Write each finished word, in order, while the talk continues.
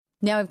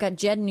Now I've got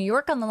Jed in New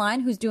York on the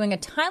line who's doing a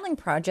tiling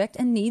project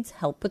and needs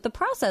help with the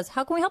process.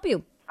 How can we help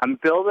you? I'm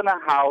building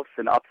a house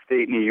in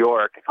upstate New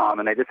York,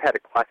 and I just had a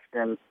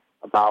question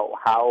about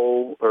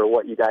how or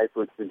what you guys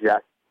would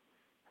suggest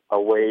a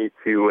way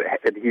to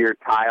adhere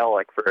tile,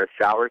 like for a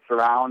shower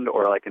surround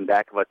or like in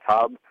back of a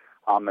tub.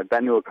 I've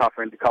been to a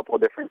couple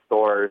of different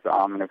stores,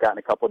 and I've gotten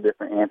a couple of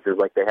different answers.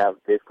 Like they have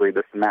basically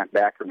the cement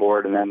backer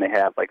board, and then they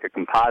have like a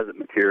composite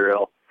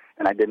material.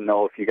 And I didn't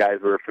know if you guys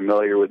were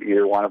familiar with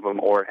either one of them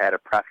or had a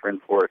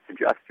preference or a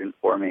suggestion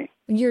for me.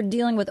 You're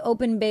dealing with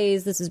open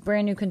bays. This is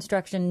brand new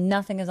construction.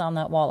 Nothing is on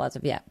that wall as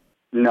of yet.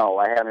 No,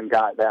 I haven't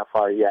got that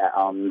far yet.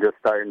 I'm just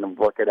starting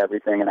to look at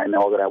everything, and I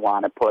know that I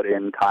want to put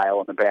in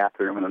tile in the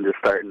bathroom, and I'm just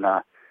starting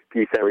to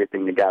piece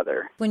everything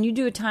together. When you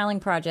do a tiling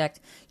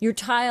project, your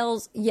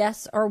tiles,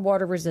 yes, are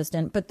water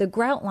resistant, but the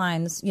grout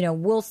lines,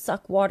 will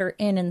suck water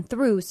in and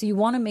through. So you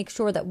want to make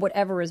sure that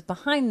whatever is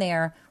behind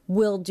there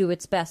will do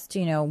its best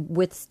to,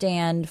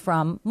 withstand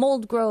from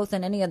mold growth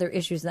and any other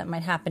issues that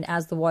might happen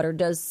as the water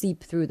does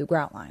seep through the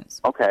grout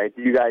lines. Okay.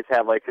 Do you guys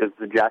have like a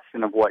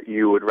suggestion of what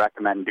you would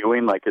recommend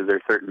doing? Like, is there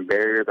a certain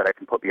barrier that I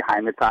can put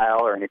behind the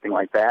tile or anything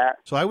like that?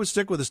 So I would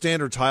stick with a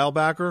standard tile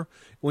backer.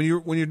 When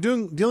you're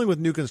dealing with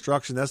new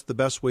construction, that's the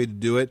best way to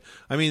do it.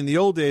 I mean, in the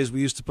old days,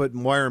 we used to put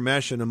wire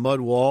mesh in a mud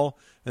wall,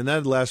 and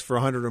that'd last for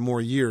 100 or more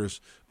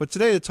years. But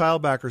today, the tile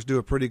backers do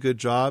a pretty good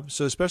job.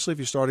 So especially if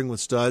you're starting with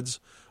studs,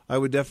 I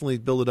would definitely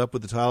build it up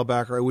with the tile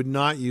backer. I would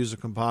not use a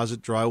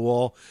composite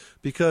drywall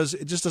because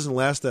it just doesn't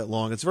last that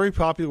long. It's very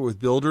popular with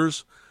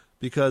builders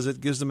because it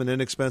gives them an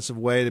inexpensive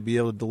way to be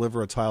able to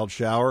deliver a tiled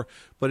shower.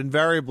 But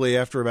invariably,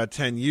 after about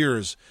 10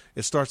 years,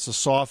 it starts to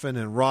soften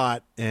and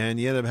rot, and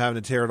you end up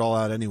having to tear it all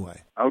out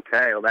anyway.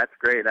 Okay, well, that's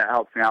great. That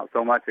helps me out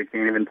so much. I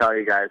can't even tell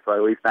you guys. So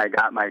at least I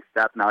got my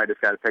step. Now I just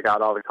got to pick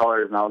out all the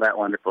colors and all that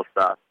wonderful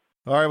stuff.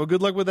 All right, well,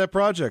 good luck with that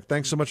project.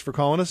 Thanks so much for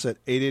calling us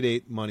at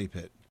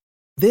 888-MONEY-PIT.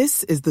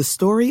 This is the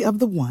story of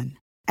the one.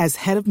 As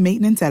head of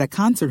maintenance at a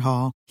concert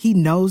hall, he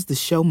knows the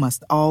show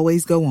must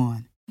always go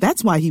on.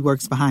 That's why he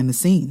works behind the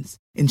scenes,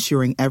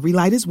 ensuring every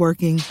light is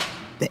working,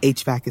 the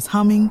HVAC is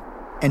humming,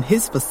 and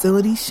his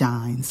facility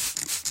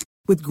shines.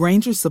 With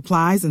Grainger's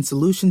supplies and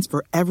solutions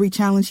for every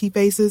challenge he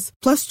faces,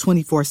 plus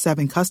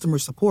 24/7 customer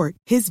support,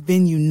 his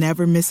venue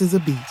never misses a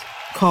beat.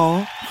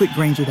 Call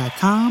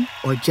quickgrainger.com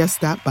or just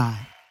stop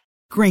by.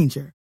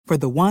 Grainger, for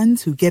the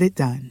ones who get it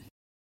done.